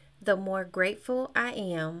The more grateful I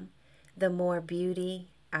am, the more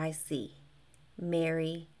beauty I see.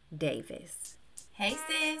 Mary Davis. Hey,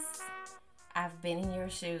 sis. I've been in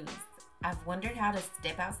your shoes. I've wondered how to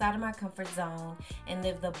step outside of my comfort zone and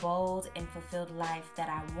live the bold and fulfilled life that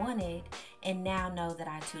I wanted and now know that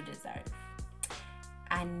I too deserve.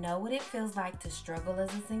 I know what it feels like to struggle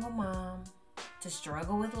as a single mom, to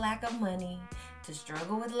struggle with lack of money, to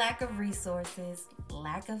struggle with lack of resources,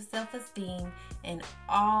 lack of self-esteem, and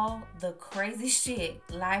all the crazy shit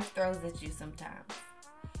life throws at you sometimes.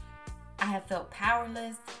 I have felt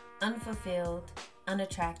powerless, unfulfilled,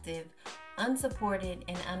 unattractive, unsupported,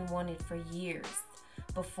 and unwanted for years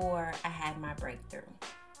before I had my breakthrough.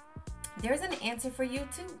 There's an answer for you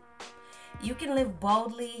too. You can live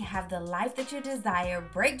boldly, have the life that you desire,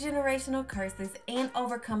 break generational curses, and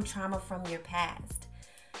overcome trauma from your past.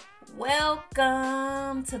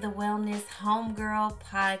 Welcome to the Wellness Homegirl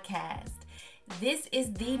Podcast. This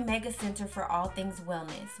is the mega center for all things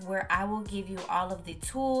wellness, where I will give you all of the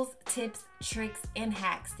tools, tips, tricks, and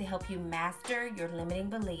hacks to help you master your limiting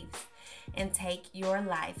beliefs and take your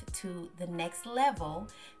life to the next level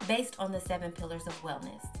based on the 7 pillars of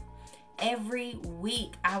wellness. Every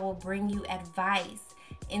week, I will bring you advice,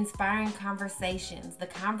 inspiring conversations, the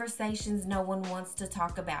conversations no one wants to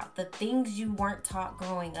talk about, the things you weren't taught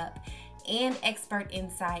growing up, and expert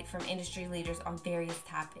insight from industry leaders on various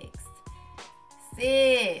topics.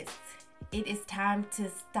 Sis, it is time to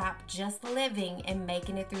stop just living and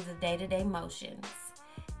making it through the day-to-day motions.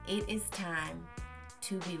 It is time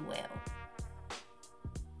to be well.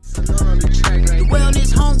 The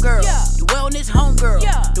wellness homegirl, the wellness homegirl,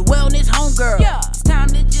 the wellness homegirl. It's time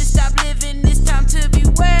to just stop living, it's time to be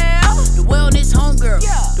well. The wellness homegirl,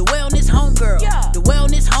 the wellness homegirl, the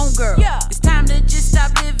wellness homegirl. It's time to just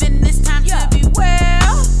stop living, it's time to be well.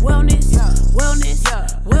 Wellness, wellness,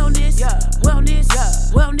 wellness, wellness,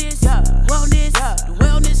 wellness, wellness, the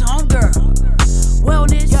wellness homegirl.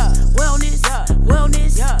 Wellness, wellness,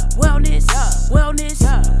 wellness, wellness, wellness,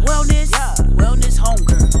 wellness, wellness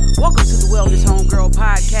homegirl. Welcome to the Wellness Homegirl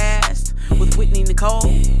Podcast with Whitney Nicole.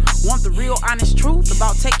 Want the real honest truth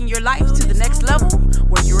about taking your life to the next level?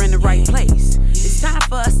 Where you're in the right place. It's time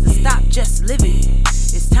for us to stop just living.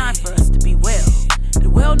 It's time for us to be well.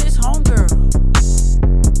 The Wellness Homegirl.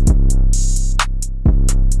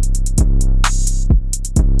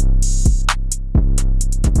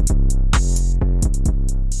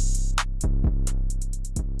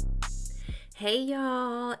 Hey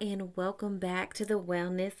y'all, and welcome back to the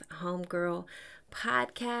Wellness Homegirl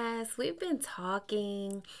Podcast. We've been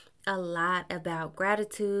talking a lot about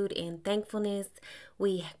gratitude and thankfulness.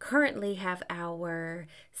 We currently have our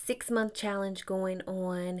 6-month challenge going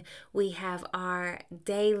on. We have our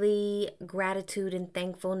daily gratitude and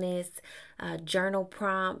thankfulness journal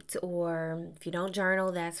prompt, or if you don't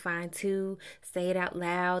journal, that's fine too. Say it out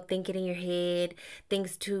loud, think it in your head,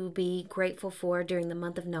 things to be grateful for during the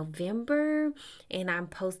month of November. And I'm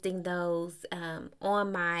posting those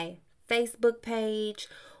on my Facebook page,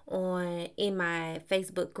 in my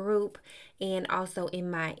Facebook group, and also in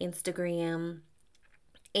my Instagram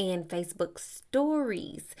and Facebook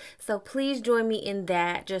stories. So please join me in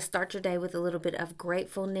that. Just start your day with a little bit of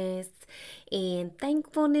gratefulness and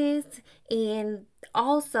thankfulness. And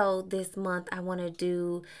also this month, I want to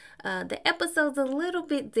do the episodes a little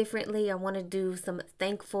bit differently. I want to do some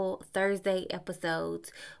Thankful Thursday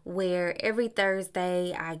episodes where every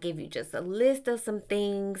Thursday I give you just a list of some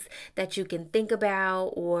things that you can think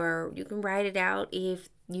about, or you can write it out if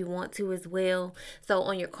you want to as well. So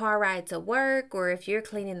on your car ride to work, or if you're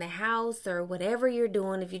cleaning the house, or whatever you're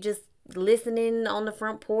doing, if you just listening on the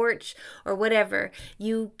front porch or whatever,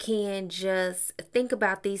 you can just think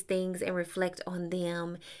about these things and reflect on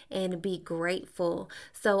them and be grateful.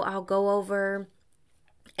 So I'll go over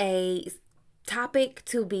a topic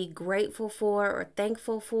to be grateful for or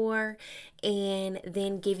thankful for, and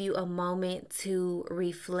then give you a moment to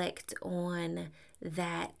reflect on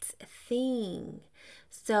that thing.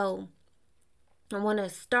 So I want to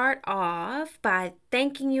start off by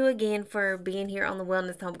thanking you again for being here on the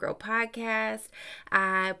Wellness Homegirl Podcast.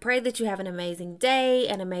 I pray that you have an amazing day,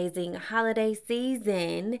 an amazing holiday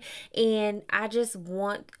season, and I just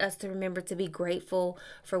want us to remember to be grateful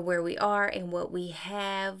for where we are and what we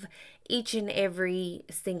have each and every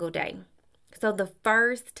single day. So the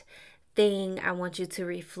first thing I want you to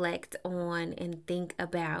reflect on and think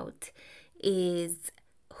about is,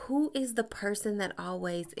 who is the person that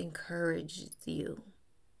always encourages you?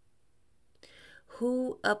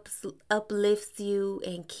 Who uplifts you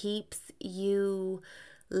and keeps you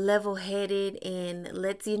level-headed and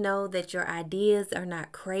lets you know that your ideas are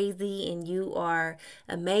not crazy and you are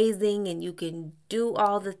amazing and you can do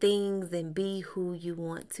all the things and be who you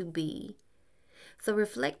want to be. So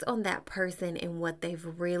reflect on that person and what they've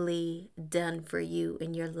really done for you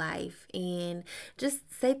in your life and just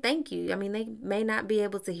say thank you. I mean, they may not be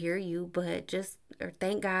able to hear you, but just or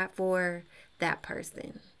thank God for that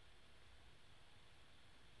person.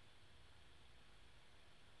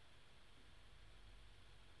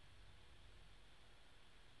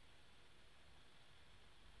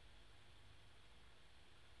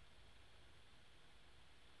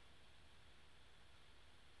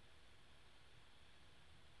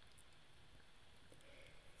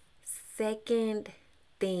 Second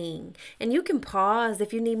thing, and you can pause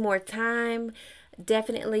if you need more time.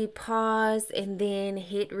 Definitely pause and then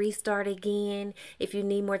hit restart again if you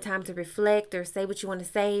need more time to reflect or say what you want to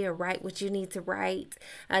say or write what you need to write.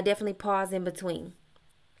 Definitely pause in between.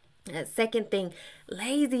 Second thing,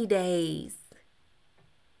 lazy days.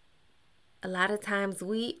 A lot of times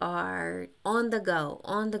we are on the go,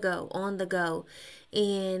 on the go, on the go,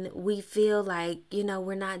 and we feel like,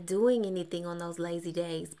 we're not doing anything on those lazy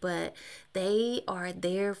days, but they are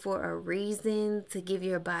there for a reason, to give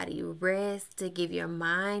your body rest, to give your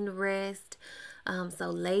mind rest. So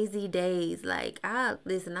lazy days, like I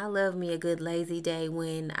love me a good lazy day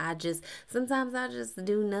when sometimes I just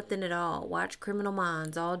do nothing at all. Watch Criminal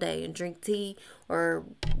Minds all day and drink tea or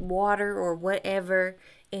water or whatever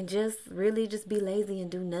and just really just be lazy and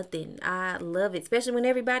do nothing. I love it, especially when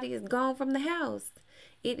everybody is gone from the house.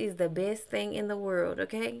 It is the best thing in the world,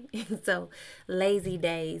 okay? So lazy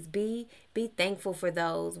days, be thankful for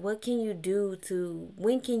those. What can you do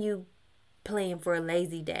when can you plan for a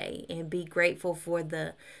lazy day and be grateful for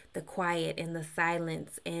the quiet and the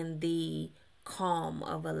silence and the calm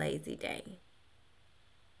of a lazy day?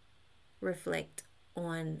 Reflect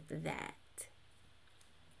on that.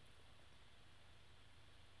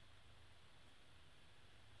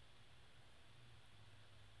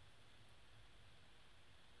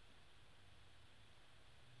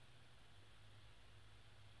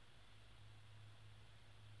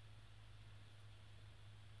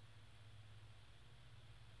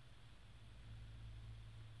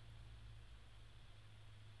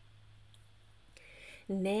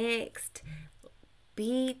 Next,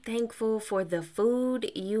 be thankful for the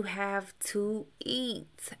food you have to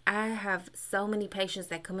eat. I have so many patients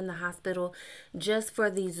that come in the hospital just for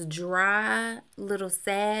these dry, little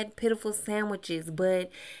sad, pitiful sandwiches, but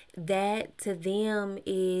that to them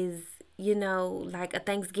is like a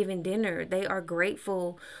Thanksgiving dinner. They are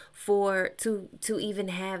grateful for to even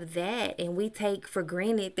have that, and we take for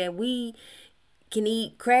granted that we can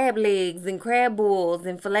eat crab legs and crab balls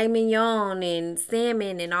and filet mignon and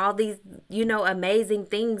salmon and all these, amazing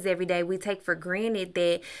things every day. We take for granted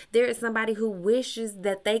that there is somebody who wishes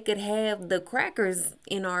that they could have the crackers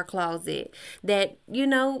in our closet that,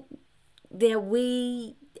 that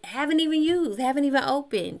we haven't even used, haven't even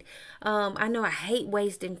opened. I know I hate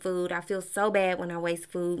wasting food. I feel so bad when I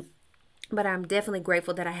waste food, but I'm definitely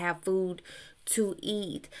grateful that I have food to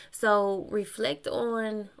eat. So reflect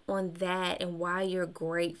on that and why you're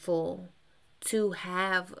grateful to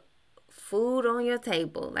have food on your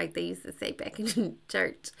table, like they used to say back in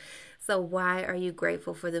church. So why are you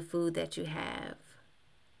grateful for the food that you have?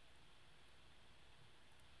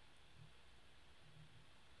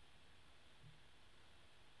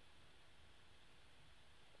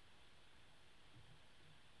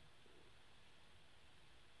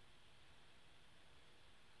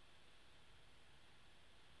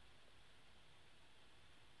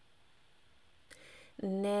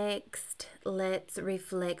 Next, let's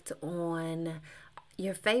reflect on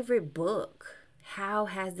your favorite book. How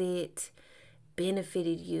has it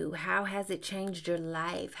benefited you? How has it changed your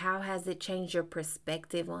life? How has it changed your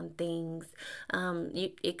perspective on things?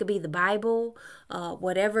 It could be the Bible,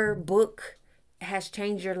 whatever book has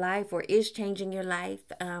changed your life or is changing your life.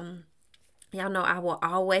 Y'all know I will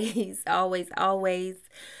always, always, always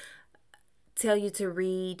tell you to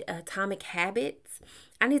read Atomic Habits.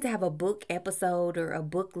 I need to have a book episode or a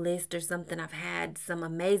book list or something. I've had some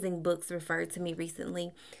amazing books referred to me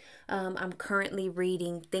recently. I'm currently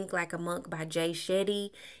reading Think Like a Monk by Jay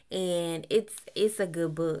Shetty, and it's a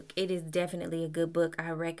good book. It is definitely a good book.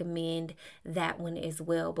 I recommend that one as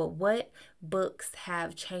well. But what books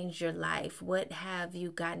have changed your life? What have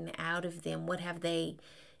you gotten out of them? What have they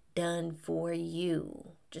done for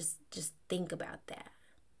you? Just think about that.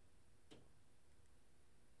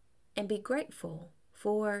 And be grateful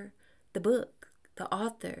for the book, the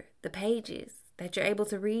author, the pages that you're able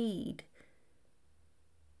to read.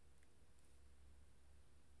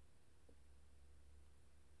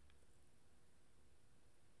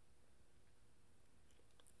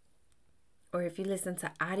 Or if you listen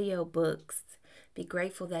to audiobooks, be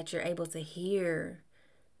grateful that you're able to hear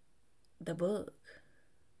the book.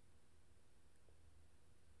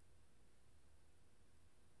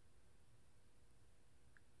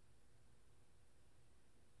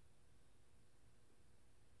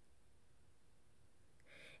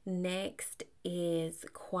 Next is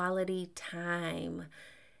quality time.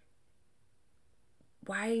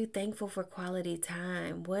 Why are you thankful for quality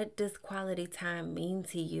time? What does quality time mean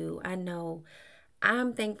to you? I know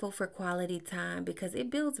I'm thankful for quality time because it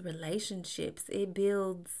builds relationships. It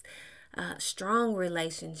builds strong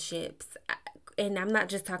relationships. And I'm not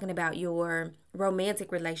just talking about your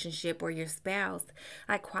romantic relationship or your spouse,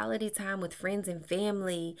 like quality time with friends and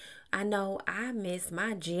family. I know I miss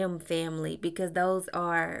my gym family because those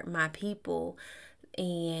are my people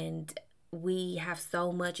and we have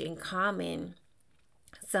so much in common.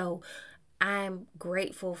 So I'm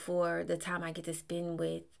grateful for the time I get to spend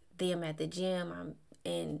with them at the gym.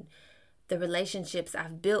 And the relationships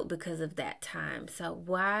I've built because of that time. So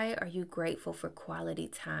why are you grateful for quality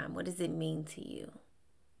time? What does it mean to you?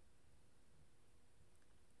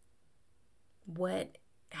 What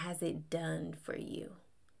has it done for you?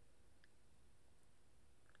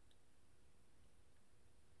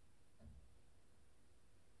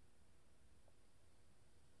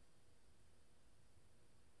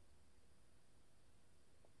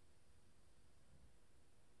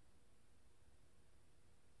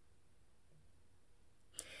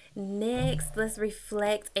 Next, let's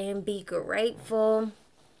reflect and be grateful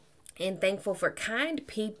and thankful for kind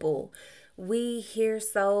people. We hear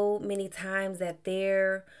so many times that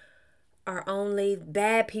there are only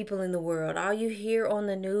bad people in the world. All you hear on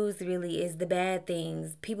the news really is the bad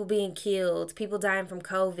things. People being killed, people dying from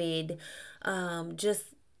COVID, just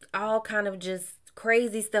all kind of just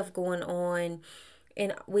crazy stuff going on.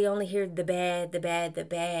 And we only hear the bad, the bad, the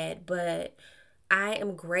bad. But I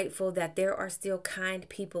am grateful that there are still kind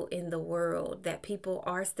people in the world, that people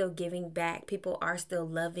are still giving back, people are still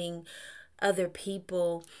loving other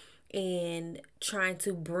people and trying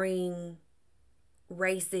to bring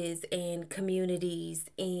races and communities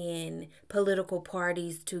and political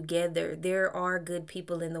parties together. There are good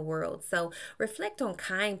people in the world. So reflect on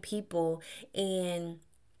kind people and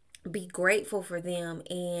be grateful for them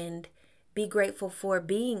and be grateful for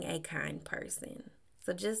being a kind person.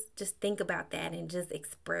 So just think about that and just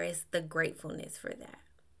express the gratefulness for that.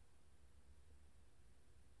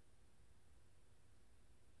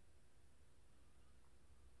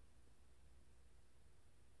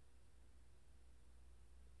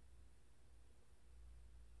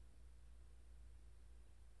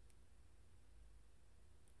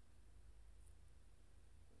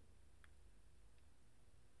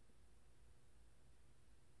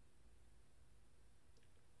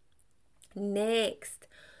 Next,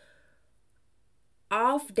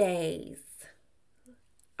 off days.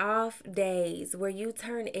 Off days where you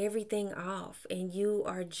turn everything off and you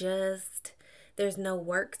are just, there's no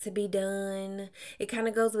work to be done. It kind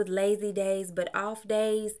of goes with lazy days, but off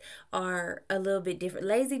days are a little bit different.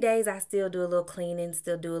 Lazy days, I still do a little cleaning,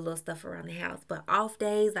 still do a little stuff around the house, but off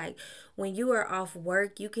days, like when you are off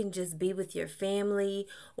work, you can just be with your family,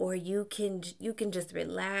 or you can just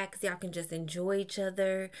relax. Y'all can just enjoy each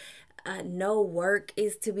other. No work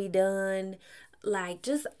is to be done. Like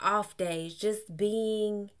just off days, just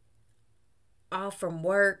being off from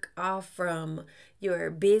work, off from your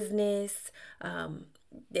business.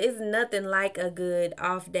 There's nothing like a good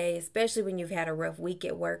off day, especially when you've had a rough week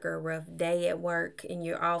at work or a rough day at work and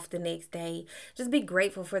you're off the next day. Just be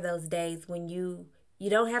grateful for those days when you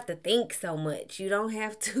don't have to think so much. You don't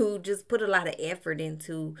have to just put a lot of effort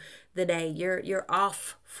into the day. You're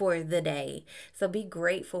off for the day. So be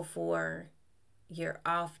grateful for your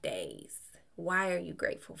off days. Why are you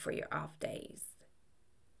grateful for your off days?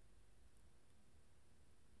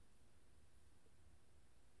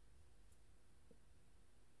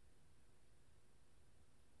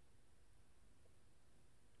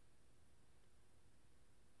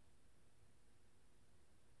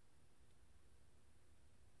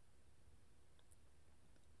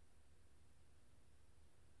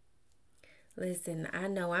 Listen, I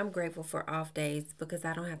know I'm grateful for off days because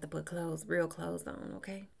I don't have to put real clothes on,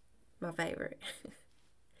 okay? My favorite.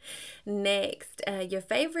 Next, your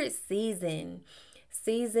favorite season.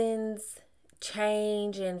 Seasons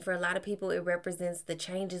change, and for a lot of people, it represents the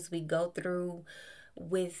changes we go through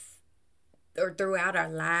with or throughout our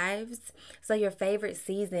lives. So, your favorite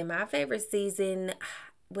season, my favorite season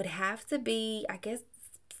would have to be, I guess,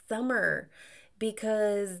 summer,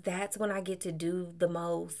 because that's when I get to do the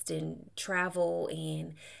most and travel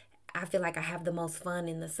and I feel like I have the most fun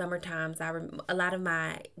in the summer times. A lot of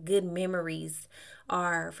my good memories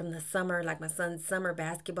are from the summer, like my son's summer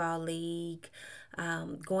basketball league,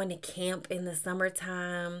 going to camp in the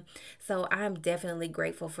summertime. So I'm definitely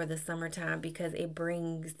grateful for the summertime because it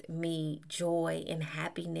brings me joy and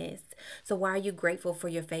happiness. So why are you grateful for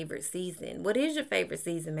your favorite season? What is your favorite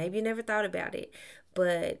season? Maybe you never thought about it,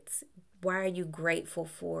 but why are you grateful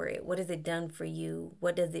for it? What has it done for you?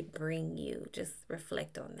 What does it bring you? Just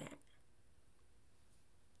reflect on that.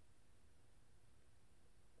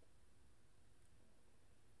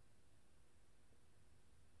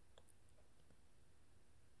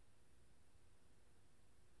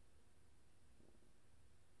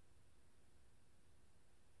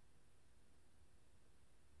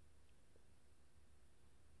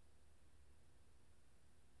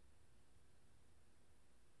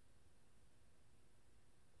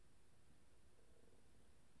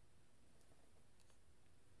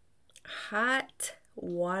 Hot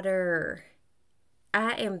water.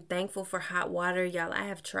 I am thankful for hot water, y'all. I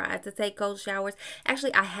have tried to take cold showers.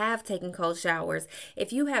 Actually, I have taken cold showers.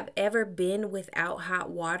 If you have ever been without hot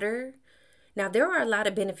water, now there are a lot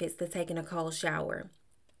of benefits to taking a cold shower.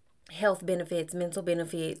 Health benefits, mental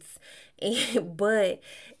benefits, but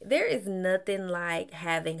there is nothing like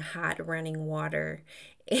having hot running water.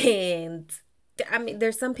 And I mean,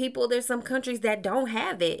 there's some countries that don't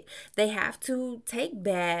have it. They have to take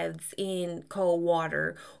baths in cold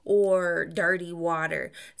water or dirty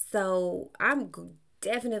water. So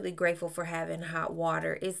definitely grateful for having hot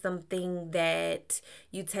water. It's something that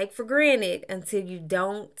you take for granted until you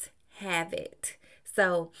don't have it.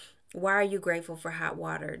 So, why are you grateful for hot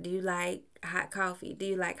water? Do you like hot coffee? Do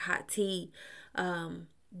you like hot tea?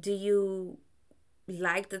 Do you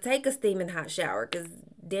like to take a steaming hot shower? Because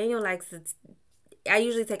Daniel likes to. I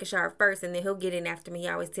usually take a shower first and then he'll get in after me. He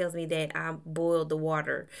always tells me that I boiled the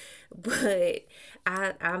water. But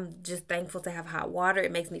I'm just thankful to have hot water.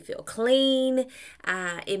 It makes me feel clean.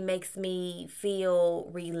 It makes me feel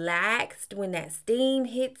relaxed when that steam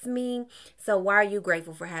hits me. So why are you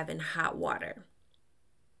grateful for having hot water?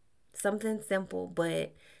 Something simple,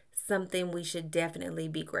 but something we should definitely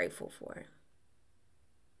be grateful for.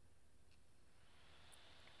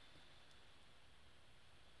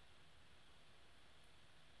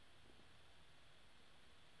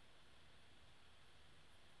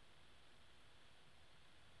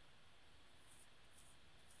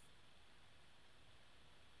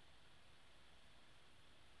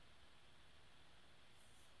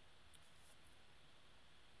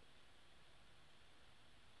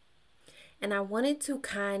 And I wanted to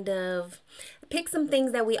kind of pick some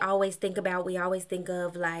things that we always think about. We always think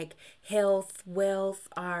of like health, wealth,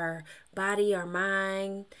 our body, our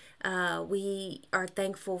mind. We are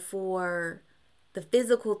thankful for the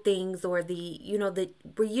physical things or we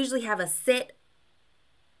usually have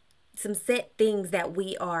some set things that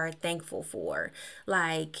we are thankful for.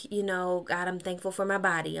 Like, God, I'm thankful for my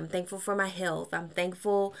body. I'm thankful for my health. I'm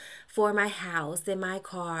thankful for my house and my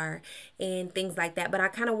car and things like that. But I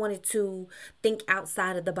kind of wanted to think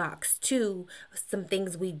outside of the box too, some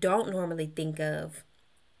things we don't normally think of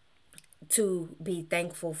to be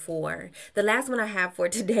thankful for. The last one I have for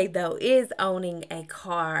today, though, is owning a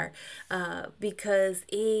car because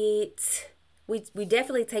we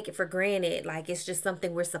definitely take it for granted, like it's just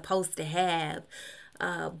something we're supposed to have.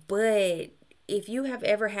 But if you have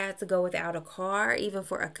ever had to go without a car, even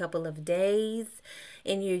for a couple of days,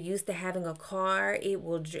 and you're used to having a car,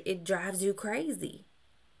 it drives you crazy.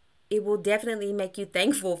 It will definitely make you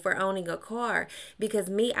thankful for owning a car because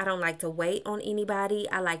me, I don't like to wait on anybody.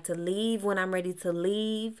 I like to leave when I'm ready to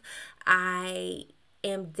leave. I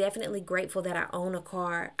am definitely grateful that I own a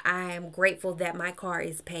car. I am grateful that my car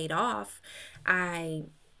is paid off.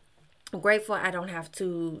 I'm grateful I don't have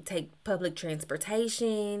to take public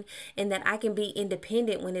transportation and that I can be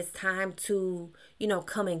independent when it's time to,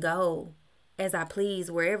 come and go as I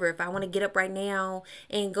please wherever. If I want to get up right now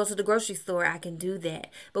and go to the grocery store, I can do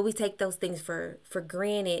that. But we take those things for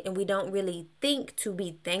granted and we don't really think to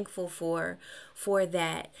be thankful for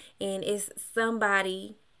that. And it's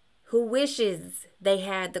somebody who wishes they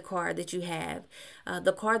had the car that you have.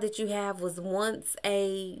 The car that you have was once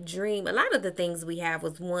a dream. A lot of the things we have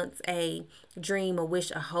was once a dream, a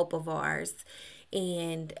wish, a hope of ours.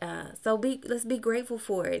 And let's be grateful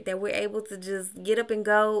for it that we're able to just get up and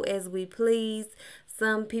go as we please.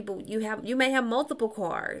 Some people you may have multiple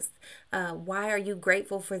cars. Why are you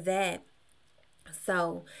grateful for that?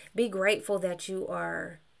 So be grateful that you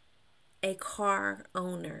are a car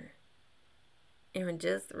owner and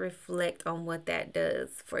just reflect on what that does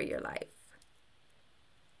for your life.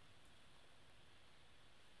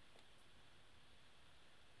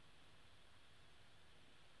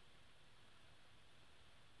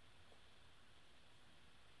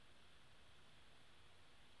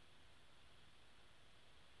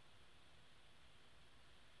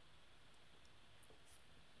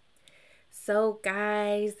 So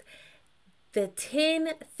guys, the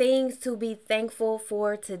 10 things to be thankful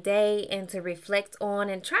for today and to reflect on,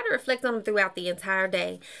 and try to reflect on them throughout the entire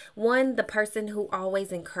day. 1, the person who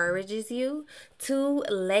always encourages you. 2,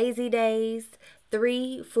 lazy days.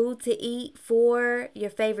 3, food to eat. 4, your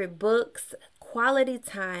favorite books, quality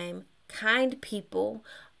time, kind people,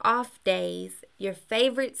 off days, your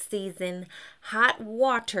favorite season, hot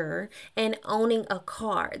water, and owning a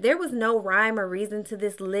car. There was no rhyme or reason to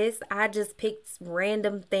this list. I just picked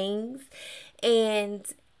random things, and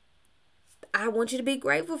I want you to be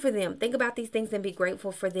grateful for them. Think about these things and be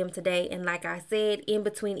grateful for them today. And like I said, in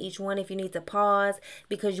between each one, if you need to pause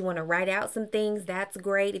because you want to write out some things, that's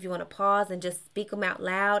great. If you want to pause and just speak them out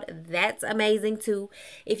loud, that's amazing too.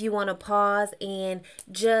 If you want to pause and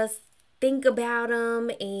just think about them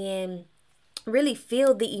and really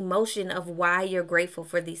feel the emotion of why you're grateful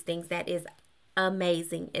for these things, that is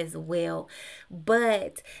amazing as well.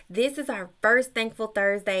 But this is our first Thankful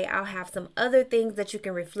Thursday. I'll have some other things that you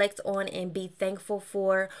can reflect on and be thankful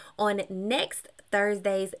for on next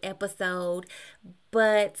Thursday's episode.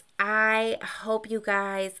 But I hope you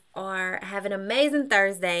guys have an amazing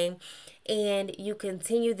Thursday, and you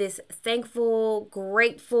continue this thankful,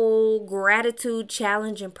 grateful, gratitude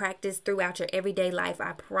challenge and practice throughout your everyday life.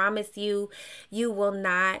 I promise you, you will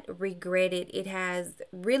not regret it. It has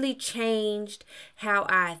really changed how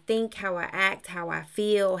I think, how I act, how I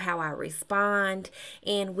feel, how I respond.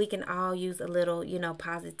 And we can all use a little,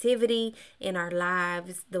 positivity in our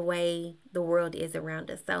lives the way the world is around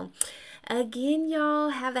us. So again, y'all,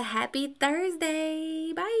 have a happy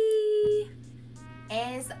Thursday. Bye.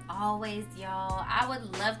 As always, y'all, I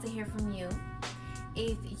would love to hear from you.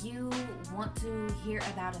 If you want to hear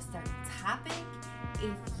about a certain topic,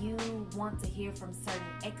 if you want to hear from certain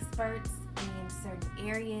experts in certain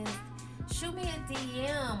areas, shoot me a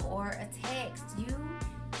DM or a text. You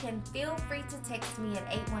can feel free to text me at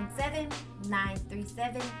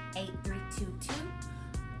 817-937-8322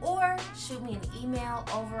 or shoot me an email,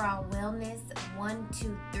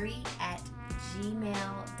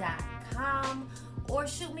 overallwellness123@gmail.com, or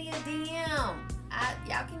shoot me a DM.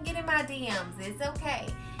 Y'all can get in my DMs. It's okay.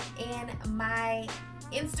 And my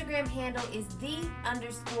Instagram handle is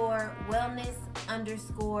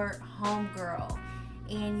 _wellness_homegirl.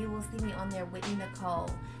 And you will see me on there, Whitney Nicole.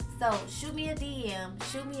 So shoot me a DM,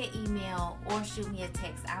 shoot me an email, or shoot me a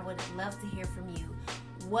text. I would love to hear from you.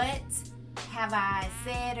 What have I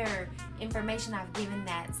said or information I've given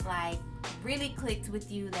that's really clicked with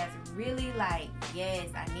you, that's really yes,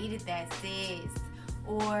 I needed that, sis?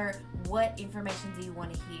 Or what information do you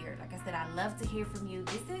want to hear? Like I said, I love to hear from you.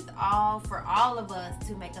 This is all for all of us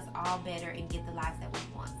to make us all better and get the lives that we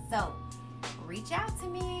want. So reach out to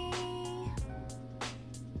me.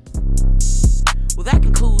 Well, that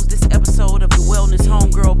concludes this episode of the Wellness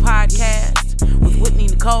Homegirl podcast with Whitney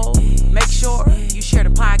Nicole. Make sure you share the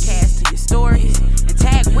podcast to your stories and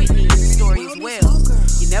tag Whitney in the story as well.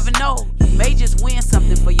 You never know, you may just win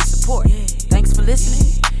something for your support. Thanks for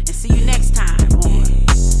listening, and see you next time on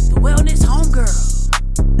the Wellness Homegirl.